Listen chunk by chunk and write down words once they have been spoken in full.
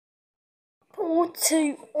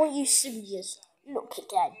Are you serious? Look at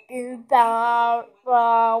that. Bow,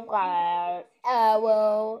 bow, bow.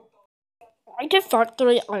 Well. The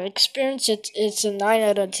Factory, I experienced it's a 9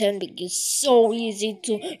 out of 10 because it's so easy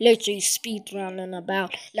to literally speed run in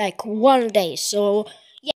about like 1 day. So,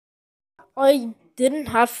 yeah, I didn't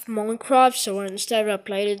have Minecraft, so instead I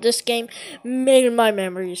played this game, made my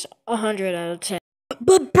memories 100 out of 10.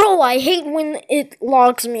 But, bro, I hate when it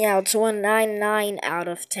logs me out, so a 9 out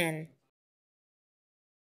of 10.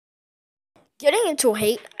 Getting into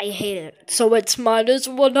hate, I hate it. So it's minus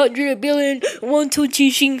 100 billion. 1, 2,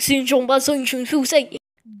 7, 6, 7, 8, 9, 10, 11.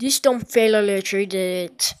 This dumb failure literally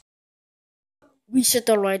did it. We should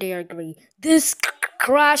already agree. This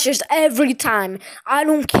crashes every time. I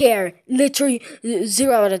don't care. Literally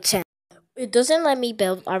 0 out of 10. It doesn't let me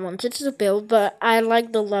build. I wanted to build, but I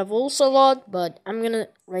like the levels a lot. But I'm gonna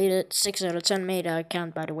rate it 6 out of 10. Made an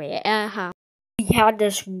account, by the way. We had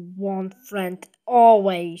this one friend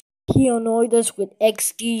always. He annoyed us with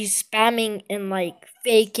XD spamming and like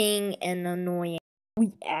faking and annoying.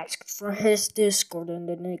 We asked for his Discord and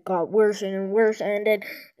then it got worse and worse and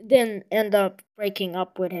then end up breaking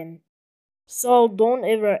up with him. So don't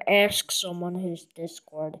ever ask someone his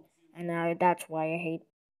Discord. And that's why I hate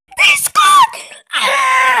Discord.